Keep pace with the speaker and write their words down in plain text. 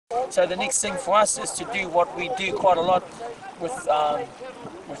So the next thing for us is to do what we do quite a lot with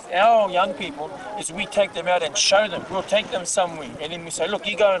our young people, is we take them out and show them. We'll take them somewhere and then we say, look,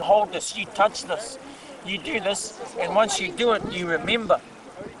 you go and hold this, you touch this, you do this, and once you do it, you remember.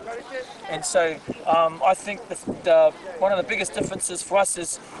 And so I think one of the biggest differences for us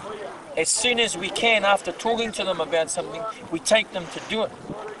is, as soon as we can, after talking to them about something, we take them to do it.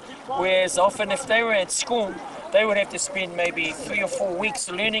 Whereas often if they were at school, they would have to spend maybe 3 or 4 weeks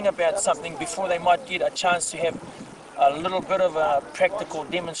learning about something before they might get a chance to have a little bit of a practical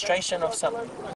demonstration of something.